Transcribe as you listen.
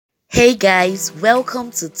Hey guys,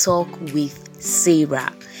 welcome to Talk with Sarah,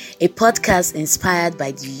 a podcast inspired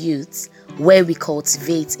by the youth where we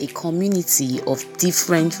cultivate a community of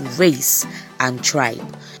different race and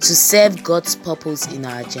tribe to serve God's purpose in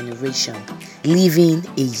our generation, living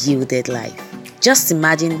a yielded life. Just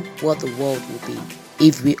imagine what the world would be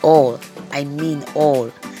if we all,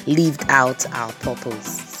 lived out our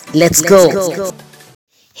purpose. Let's go.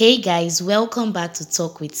 Hey guys, welcome back to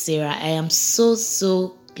Talk with Sarah. I am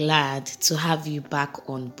so glad to have you back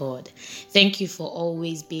on board. Thank you for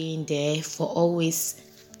always being there, for always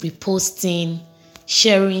reposting,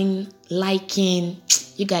 sharing, liking.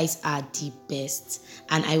 You guys are the best,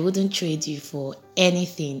 and I wouldn't trade you for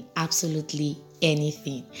anything, absolutely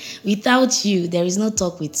anything. Without you, there is no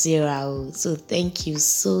Talk with Sarah. So thank you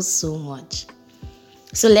so much.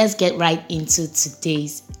 So let's get right into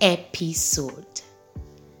today's episode.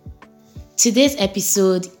 Today's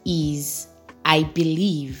episode is I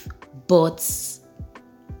believe, but.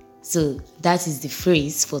 So that is the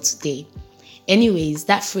phrase for today. Anyways,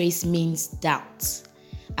 that phrase means doubt.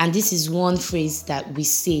 And this is one phrase that we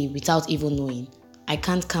say without even knowing. I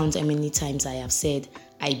can't count how many times I have said,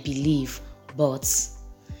 I believe, but.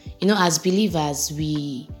 As believers,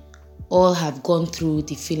 we all have gone through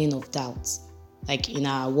the feeling of doubt. Like in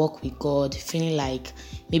our walk with God, feeling like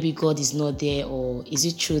maybe God is not there, or is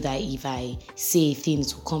it true that if I say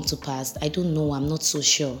things will come to pass? I don't know. I'm not so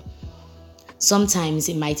sure. Sometimes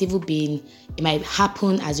it might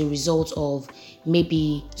happen as a result of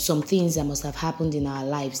maybe some things that must have happened in our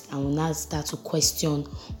lives, and we'll now start to question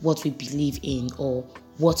what we believe in or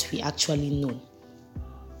what we actually know.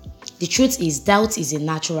 The truth is, doubt is a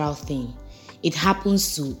natural thing. It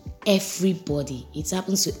happens to everybody. It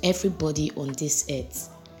happens to everybody on this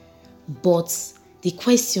earth. But the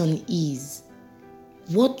question is,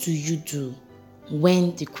 what do you do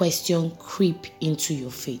when the question creeps into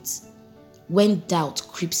your faith? When doubt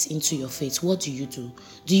creeps into your faith, what do you do?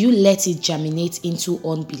 Do you let it germinate into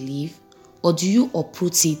unbelief, or do you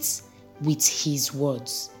uproot it with His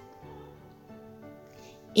words?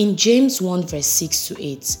 In James 1 verse 6 to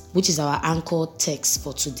 8, which is our anchor text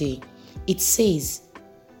for today, it says,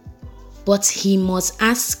 "But he must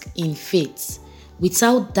ask in faith,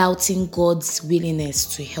 without doubting God's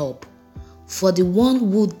willingness to help. For the one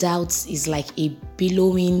who doubts is like a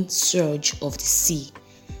billowing surge of the sea,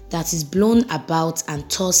 that is blown about and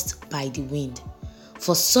tossed by the wind.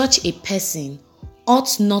 For such a person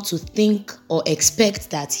ought not to think or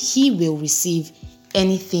expect that he will receive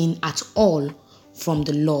anything at all from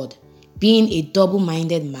the Lord, being a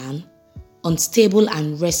double-minded man, unstable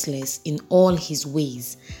and restless in all his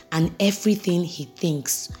ways, and everything he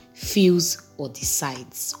thinks, feels, or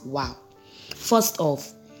decides." Wow. First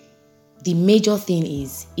off, the major thing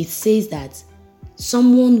is, it says that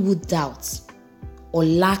someone who doubts or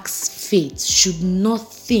lacks faith should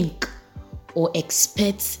not think or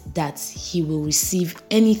expect that he will receive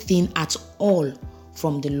anything at all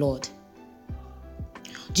from the Lord.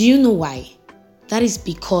 Do you know why? That is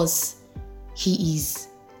because he is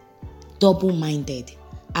double-minded,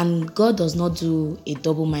 and God does not do a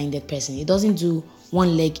double-minded person. He doesn't do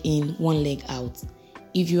one leg in, one leg out.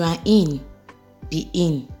 If you are in, be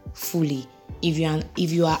in fully. If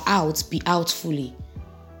you are out, be out fully.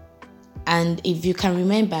 And if you can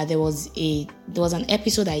remember, there was an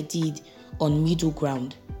episode I did on middle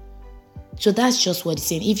ground. So that's just what it's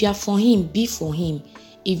saying. If you are for Him, be for Him.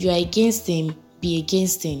 If you are against Him, be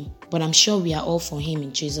against Him. But I'm sure we are all for Him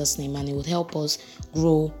in Jesus' name, and it will help us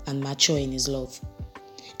grow and mature in His love.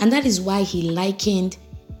 And that is why He likened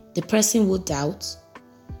the person who doubts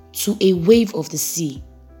to a wave of the sea.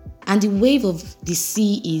 And the wave of the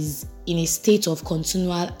sea is in a state of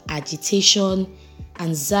continual agitation,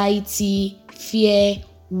 anxiety, fear,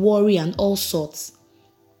 worry, and all sorts.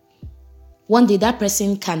 One day that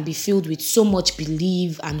person can be filled with so much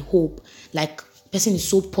belief and hope, like person is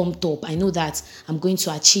so pumped up. I know that I'm going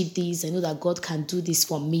to achieve this. I know that God can do this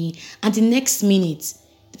for me. And the next minute,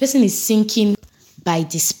 the person is sinking by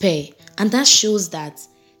despair. And that shows that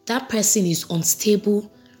that person is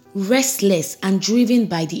unstable, restless, and driven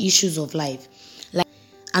by the issues of life,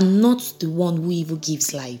 and not the one who even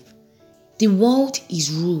gives life. The world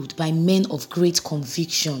is ruled by men of great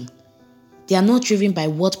conviction. They are not driven by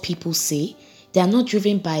what people say. They are not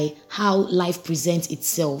driven by how life presents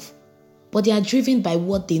itself. But they are driven by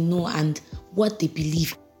what they know and what they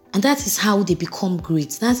believe. And that is how they become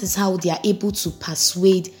great. That is how they are able to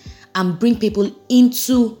persuade and bring people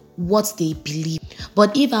into what they believe.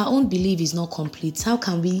 But if our own belief is not complete, how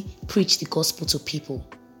can we preach the gospel to people?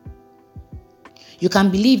 You can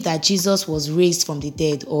believe that Jesus was raised from the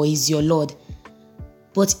dead or is your Lord.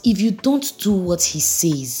 But if you don't do what He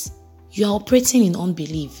says, you are operating in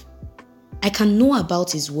unbelief. I can know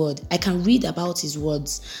about His word. I can read about His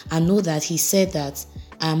words and know that He said that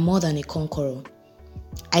I am more than a conqueror.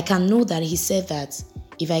 I can know that He said that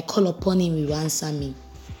if I call upon Him, He will answer me.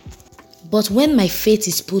 But when my faith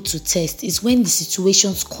is put to test, is when the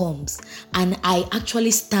situations comes and I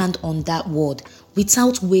actually stand on that word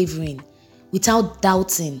without wavering, without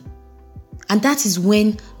doubting. And that is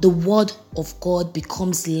when the word of God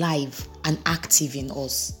becomes live and active in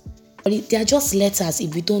us. But they are just letters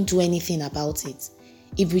if we don't do anything about it.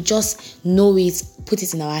 If we just know it, put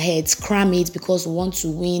it in our heads, cram it because we want to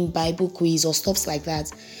win Bible quiz or stuff like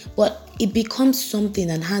that. But it becomes something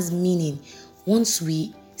and has meaning once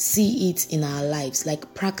we see it in our lives,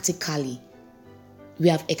 like practically. We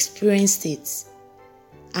have experienced it.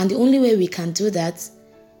 And the only way we can do that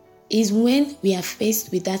is when we are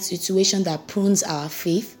faced with that situation that prunes our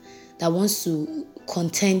faith, that wants to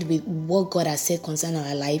contend with what God has said concerning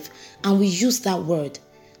our life, and we use that word.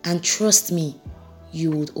 And trust me, you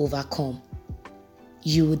would overcome.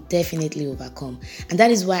 You would definitely overcome. And that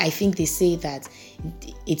is why I think they say that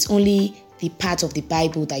it's only the part of the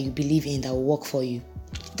Bible that you believe in that will work for you.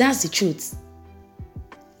 That's the truth.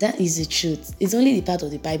 That is the truth. It's only the part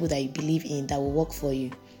of the Bible that you believe in that will work for you.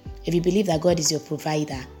 If you believe that God is your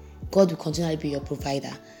provider, God will continually be your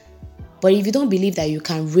provider. But if you don't believe that you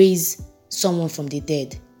can raise someone from the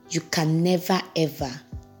dead, you can never ever,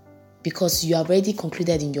 because you have already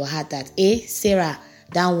concluded in your heart that, Sarah,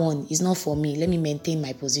 that one is not for me. Let me maintain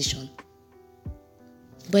my position.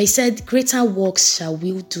 But He said, greater works shall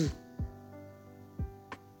we do.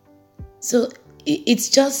 So it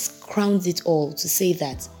just crowns it all to say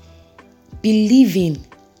that believing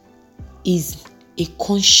is a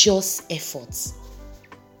conscious effort.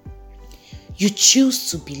 You choose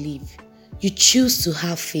to believe. You choose to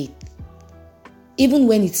have faith. Even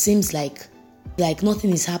when it seems like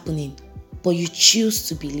nothing is happening, but you choose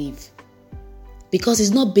to believe. Because it's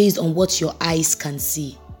not based on what your eyes can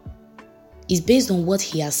see. It's based on what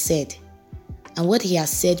He has said. And what He has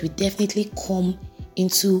said will definitely come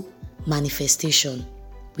into manifestation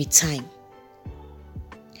with time.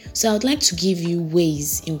 So I would like to give you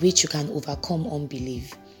ways in which you can overcome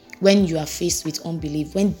unbelief. When you are faced with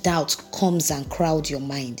unbelief, when doubt comes and crowds your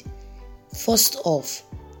mind. First off,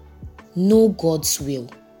 know God's will.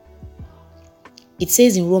 It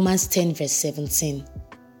says in Romans 10 verse 17,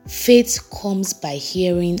 faith comes by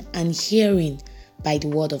hearing and hearing by the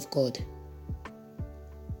word of God.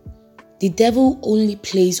 The devil only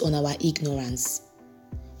plays on our ignorance.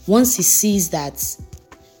 Once he sees that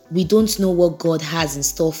we don't know what God has in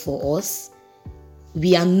store for us,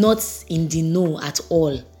 we are not in the know at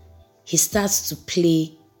all, he starts to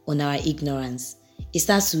play on our ignorance. He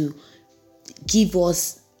starts to give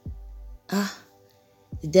us,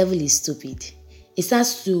 the devil is stupid. It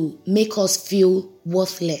starts to make us feel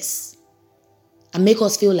worthless and make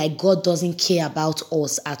us feel like God doesn't care about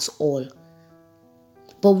us at all.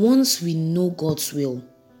 But once we know God's will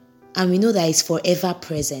and we know that it's forever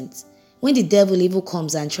present, when the devil even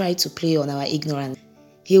comes and tries to play on our ignorance,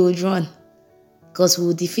 he will run because we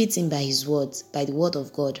will defeat him by his word, by the word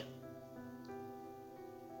of God.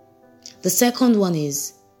 The second one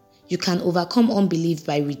is you can overcome unbelief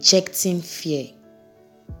by rejecting fear.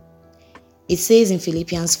 It says in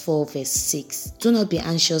Philippians 4 verse 6, do not be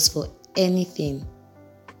anxious for anything,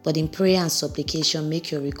 but in prayer and supplication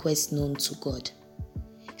make your requests known to God.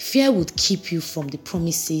 Fear would keep you from the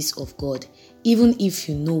promises of God, even if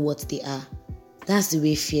you know what they are. That's the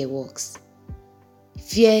way fear works.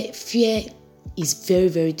 Fear is very,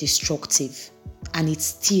 very destructive, and it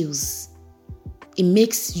steals. It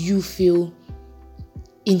makes you feel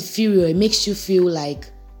inferior. It makes you feel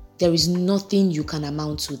like there is nothing you can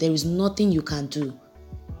amount to. There is nothing you can do.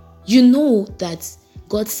 You know that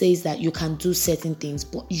God says that you can do certain things,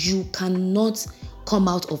 but you cannot come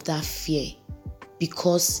out of that fear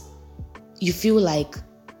because you feel like,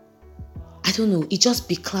 I don't know, it just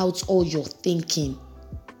beclouds all your thinking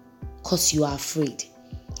because you are afraid.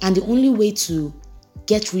 And the only way to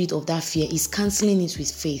get rid of that fear is cancelling it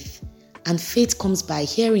with faith. And faith comes by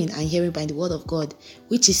hearing and hearing by the word of God,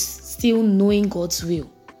 which is still knowing God's will.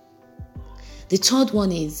 The third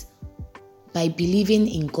one is by believing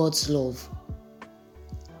in God's love.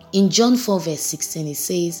 In John 4 verse 16 it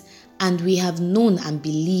says, and we have known and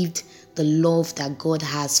believed the love that God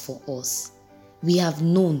has for us. We have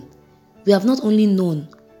known. We have not only known,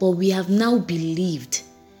 but we have now believed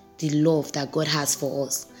the love that God has for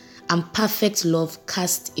us. And perfect love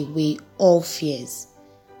casts away all fears.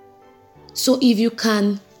 So if you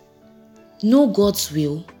can know God's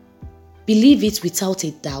will, believe it without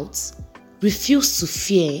a doubt, refuse to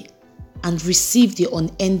fear, and receive the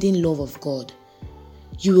unending love of God,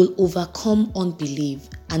 you will overcome unbelief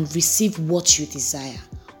and receive what you desire,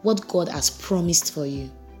 what God has promised for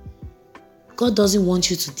you. God doesn't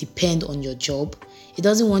want you to depend on your job. He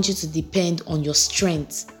doesn't want you to depend on your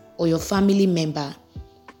strength or your family member,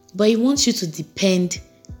 but He wants you to depend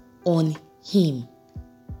on Him.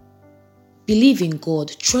 Believe in God,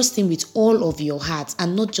 trust Him with all of your heart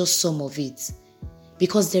and not just some of it,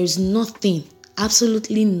 because there is nothing,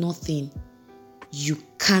 absolutely nothing you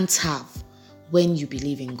can't have when you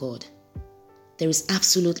believe in God. There is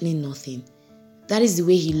absolutely nothing. That is the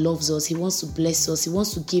way He loves us. He wants to bless us. He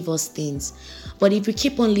wants to give us things. But if we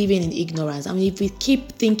keep on living in ignorance, if we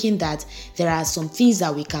keep thinking that there are some things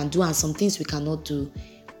that we can do and some things we cannot do,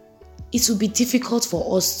 it will be difficult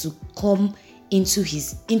for us to come into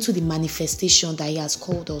the manifestation that He has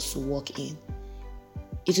called us to walk in.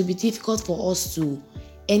 It will be difficult for us to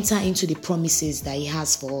enter into the promises that He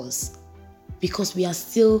has for us because we are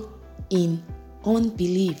still in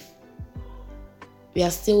unbelief. We are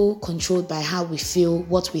still controlled by how we feel,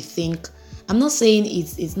 what we think. I'm not saying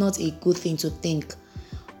it's not a good thing to think,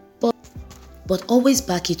 but always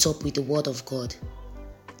back it up with the Word of God.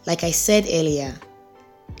 Like I said earlier,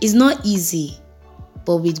 it's not easy,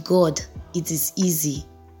 but with God, it is easy.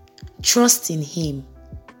 Trust in Him,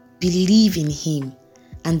 believe in Him,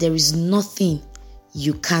 and there is nothing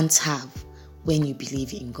you can't have when you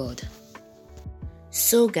believe in God.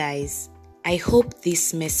 So guys, I hope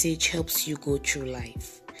this message helps you go through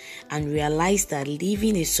life and realize that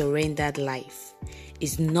living a surrendered life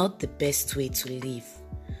is not the best way to live,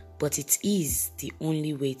 but it is the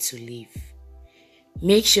only way to live.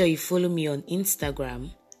 Make sure you follow me on Instagram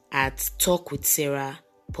at Talk with Sarah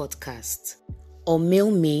Podcast, or mail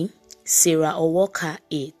me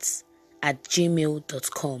sarahowoka8 at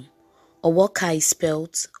gmail.com. Owoka is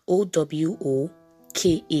spelled Owoka,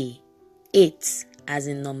 8 as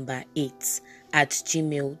in number 8 at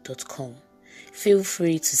gmail.com. Feel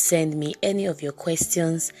free to send me any of your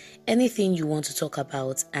questions, anything you want to talk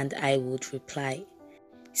about, and I would reply.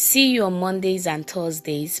 See you on Mondays and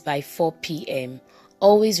Thursdays by 4 p.m.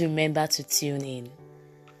 Always remember to tune in.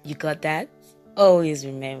 You got that? Always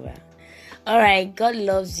remember. Alright, God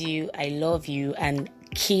loves you, I love you, and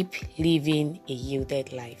keep living a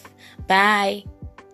yielded life. Bye.